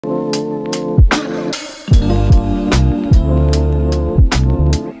Hey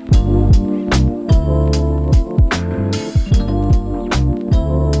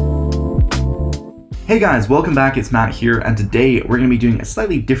guys, welcome back, it's Matt here, and today we're going to be doing a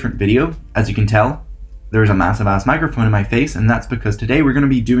slightly different video. As you can tell, there's a massive ass microphone in my face, and that's because today we're going to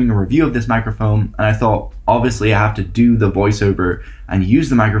be doing a review of this microphone, and I thought, obviously I have to do the voiceover and use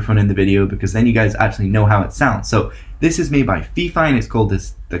the microphone in the video because then you guys actually know how it sounds. So this is made by Fifine, it's called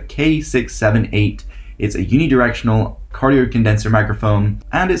the K678. It's a unidirectional cardio condenser microphone,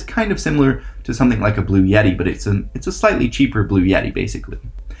 and it's kind of similar to something like a Blue Yeti, but it's a slightly cheaper Blue Yeti basically.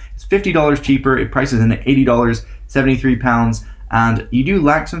 It's $50 cheaper, it prices in at $80, 73 pounds, and you do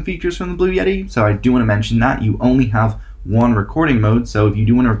lack some features from the Blue Yeti, so I do want to mention that. You only have one recording mode, so if you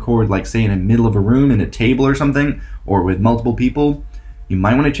do want to record, like say in the middle of a room, in a table or something, or with multiple people, you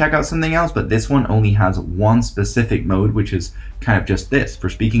might want to check out something else, but this one only has one specific mode, which is kind of just this, for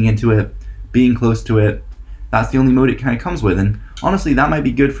speaking into it, being close to it. That's the only mode it kind of comes with, and honestly that might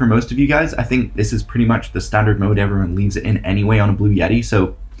be good for most of you guys. I think this is pretty much the standard mode everyone leaves it in anyway on a Blue Yeti,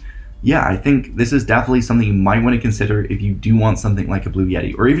 so yeah, I think this is definitely something you might want to consider if you do want something like a Blue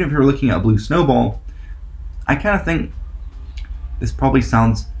Yeti, or even if you're looking at a Blue Snowball. I kind of think this probably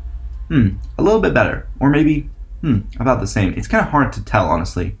sounds a little bit better, or maybe about the same. It's kind of hard to tell,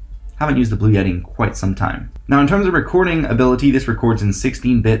 honestly. Haven't used the Blue Yeti in quite some time. Now in terms of recording ability, this records in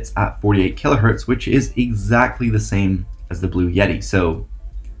 16 bits at 48 kilohertz, which is exactly the same as the Blue Yeti. So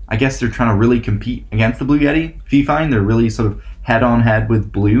I guess they're trying to really compete against the Blue Yeti. Fifine, they're really sort of head on head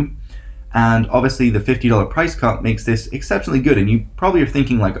with Blue. And obviously the $50 price cut makes this exceptionally good, and you probably are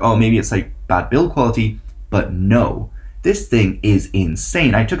thinking like, oh, maybe it's like bad build quality, but no. This thing is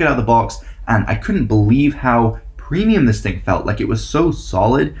insane. I took it out of the box and I couldn't believe how premium this thing felt. Like, it was so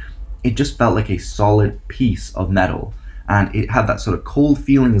solid, it just felt like a solid piece of metal. And it had that sort of cold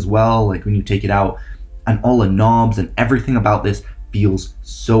feeling as well, like when you take it out, and all the knobs and everything about this feels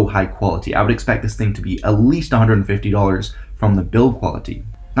so high quality. I would expect this thing to be at least $150 from the build quality.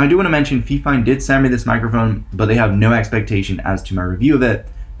 Now I do want to mention Fifine did send me this microphone, but they have no expectation as to my review of it.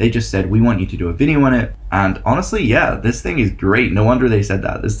 They just said, we want you to do a video on it. And honestly, yeah, this thing is great. No wonder they said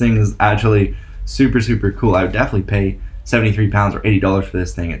that. This thing is actually super, super cool. I would definitely pay 73 pounds or $80 for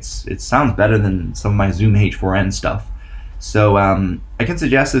this thing. It sounds better than some of my Zoom H4n stuff. So I can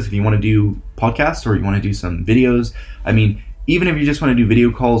suggest this if you want to do podcasts or you want to do some videos. I mean, even if you just want to do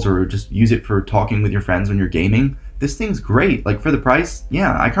video calls or just use it for talking with your friends when you're gaming, this thing's great. Like, for the price,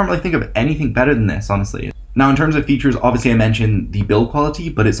 yeah, I can't really think of anything better than this, honestly. Now in terms of features, obviously I mentioned the build quality,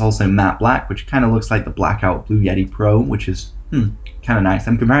 but it's also matte black, which kind of looks like the blackout Blue Yeti Pro, which is kind of nice.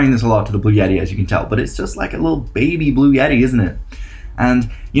 I'm comparing this a lot to the Blue Yeti, as you can tell, but it's just like a little baby Blue Yeti, isn't it? And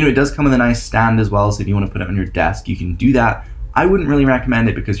you know, it does come with a nice stand as well, so if you want to put it on your desk, you can do that. I wouldn't really recommend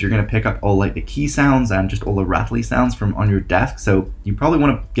it because you're going to pick up all like the key sounds and just all the rattly sounds from on your desk, so you probably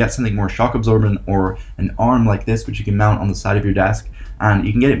want to get something more shock absorbent or an arm like this, which you can mount on the side of your desk, and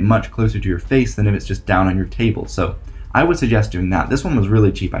you can get it much closer to your face than if it's just down on your table. So I would suggest doing that. This one was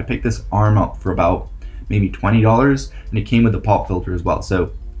really cheap. I picked this arm up for about maybe $20, and it came with a pop filter as well.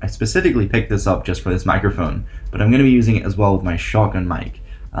 So I specifically picked this up just for this microphone, but I'm going to be using it as well with my shotgun mic,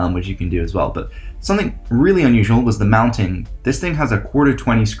 which you can do as well. But something really unusual was the mounting. This thing has a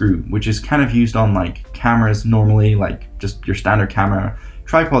 1/4-20 screw, which is kind of used on like cameras normally, like just your standard camera,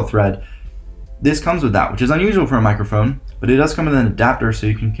 tripod thread. This comes with that, which is unusual for a microphone, but it does come with an adapter so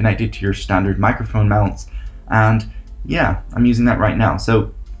you can connect it to your standard microphone mounts. And yeah, I'm using that right now. So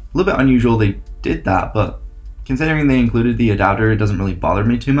a little bit unusual they did that, but considering they included the adapter, it doesn't really bother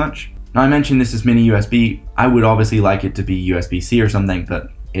me too much. Now I mentioned this is mini USB. I would obviously like it to be USB-C or something, but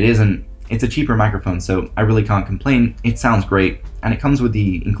it isn't. It's a cheaper microphone, so I really can't complain. It sounds great, and it comes with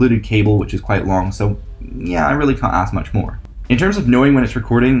the included cable, which is quite long, so yeah, I really can't ask much more. In terms of knowing when it's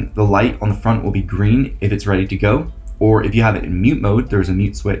recording, the light on the front will be green if it's ready to go, or if you have it in mute mode, there's a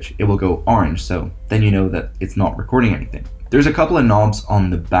mute switch, it will go orange, so then you know that it's not recording anything. There's a couple of knobs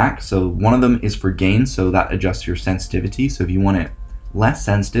on the back, so one of them is for gain, so that adjusts your sensitivity, so if you want it less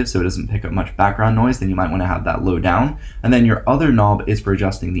sensitive so it doesn't pick up much background noise, then you might want to have that low down. And then your other knob is for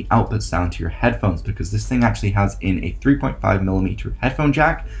adjusting the output sound to your headphones, because this thing actually has in a 3.5mm headphone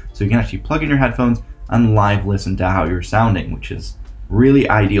jack, so you can actually plug in your headphones and live listen to how you're sounding, which is really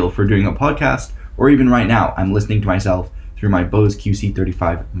ideal for doing a podcast, or even right now I'm listening to myself through my Bose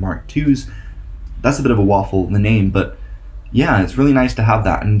QC35 Mark IIs. That's a bit of a waffle in the name, but yeah, it's really nice to have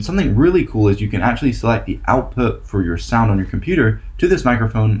that. And something really cool is you can actually select the output for your sound on your computer to this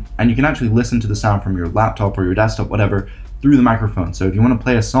microphone, and you can actually listen to the sound from your laptop or your desktop, whatever, through the microphone. So if you want to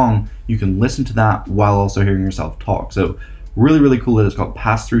play a song, you can listen to that while also hearing yourself talk. So Really, really cool that it's got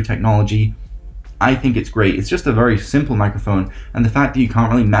pass-through technology. I think it's great. It's just a very simple microphone, and the fact that you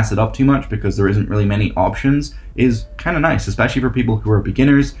can't really mess it up too much because there isn't really many options is kind of nice, especially for people who are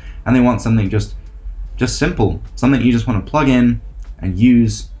beginners and they want something just simple, something you just want to plug in and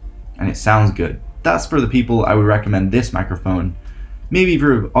use and it sounds good. That's for the people I would recommend this microphone. Maybe if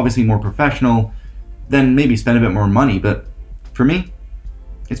you're obviously more professional, then maybe spend a bit more money, but for me,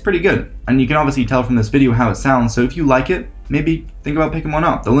 it's pretty good. And you can obviously tell from this video how it sounds, so if you like it, maybe think about picking one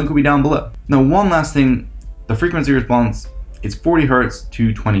up. The link will be down below. Now, one last thing, the frequency response, it's 40 Hertz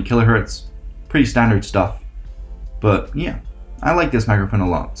to 20 kilohertz, pretty standard stuff. But yeah, I like this microphone a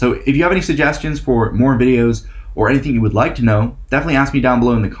lot. So if you have any suggestions for more videos or anything you would like to know, definitely ask me down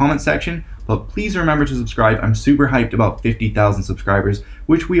below in the comment section. But please remember to subscribe. I'm super hyped about 50,000 subscribers,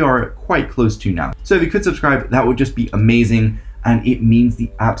 which we are quite close to now. So if you could subscribe, that would just be amazing, and it means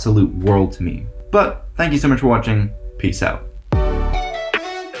the absolute world to me. But thank you so much for watching. Peace out.